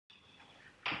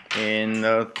In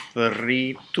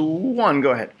 3, 2, 1,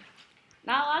 go ahead.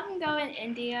 Not long ago in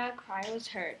India, a cry was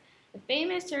heard. The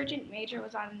famous Sergeant Major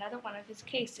was on another one of his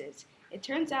cases. It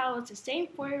turns out it was the same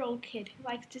 4-year-old kid who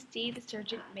likes to see the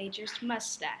Sergeant Major's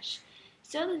mustache.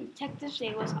 So the detective's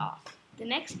day was off. The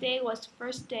next day was the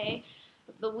first day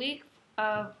of the week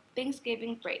of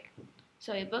Thanksgiving break.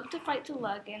 So he booked a flight to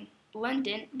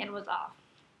London and was off.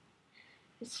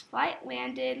 His flight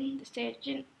landed. The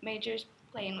Sergeant Major's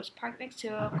plane was parked next to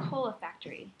a cola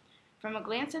factory. From a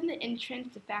glance at the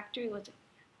entrance, the factory was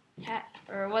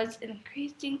an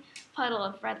increasing puddle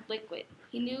of red liquid.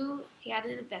 He knew he had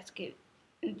to investigate,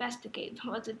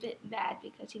 but was a bit mad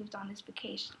because he was on his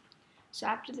vacation. So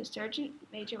after the Sergeant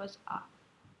Major was off,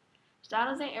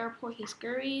 out of the airport, he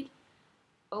scurried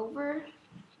over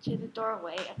to the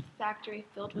doorway of the factory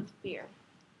filled with fear.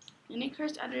 And he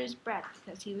cursed under his breath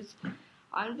because he was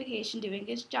on vacation doing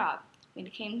his job. When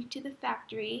he came to the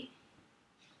factory,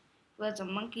 it was a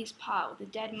monkey's paw with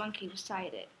a dead monkey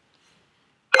beside it.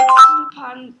 Next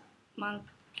upon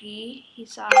monkey, he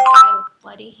saw a guy with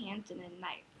bloody hands and a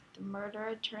knife. The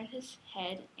murderer turned his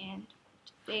head and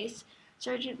faced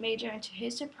Sergeant Major, and to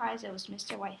his surprise, it was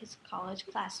Mr. White, his college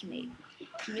classmate.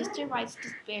 To Mr. White's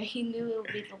despair, he knew it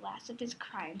would be the last of his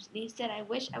crimes, and he said, "I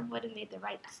wish I would have made the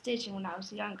right decision when I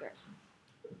was younger."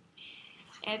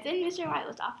 And then Mr. White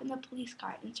was off in the police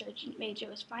car, and Sergeant Major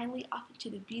was finally off into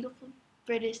the beautiful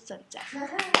British sunset.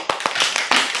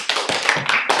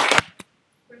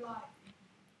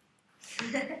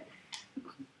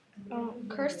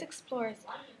 Cursed explorers.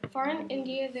 Far in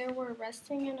India, there were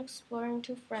resting and exploring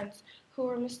two friends, who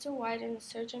were Mr. White and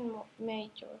Sergeant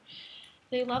Major.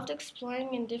 They loved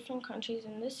exploring in different countries,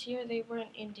 and this year they were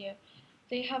in India.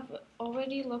 They have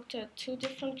already looked at 2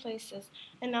 different places,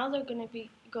 and now they're going to be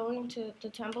going to the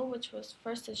temple, which was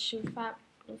first a shoe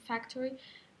factory,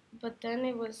 but then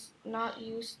it was not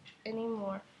used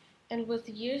anymore, and with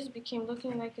years became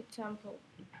looking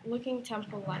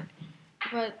temple-like.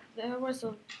 But there was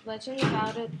a legend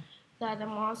about it that a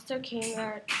monster came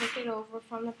there, took it over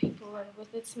from the people, and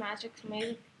with its magic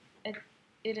made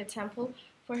it a temple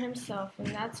for himself. And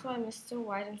that's why Mr.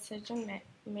 White and Sergeant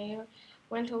Mayor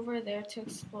went over there to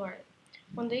explore it.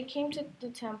 When they came to the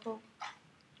temple,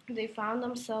 they found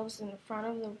themselves in front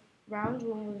of the round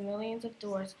room with millions of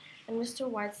doors. And Mr.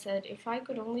 White said, "If I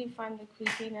could only find the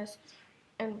creepiness,"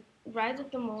 and right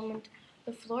at the moment,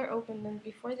 the floor opened, and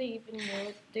before they even knew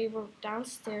it, they were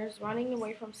downstairs running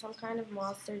away from some kind of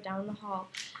monster down the hall.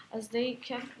 As they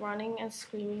kept running and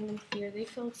screaming in fear, they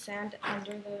felt sand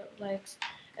under their legs,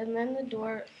 and then the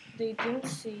door they didn't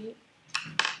see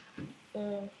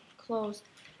closed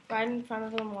right in front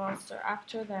of the monster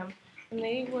after them, and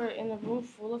they were in a room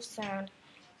full of sand.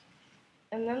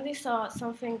 And then they saw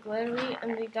something glittery,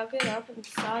 and they dug it up and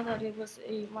saw that it was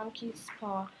a monkey's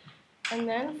paw. And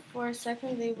then, for a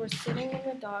second, they were sitting in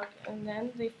the dark, and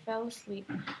then they fell asleep.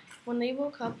 When they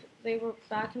woke up, they were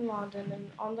back in London,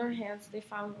 and on their hands they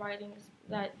found writings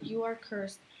that "You are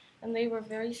cursed," and they were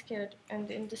very scared, and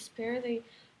in despair they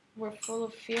were full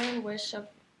of fear and wish of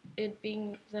it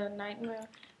being their nightmare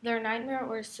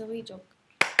or a silly joke.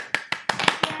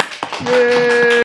 Yay!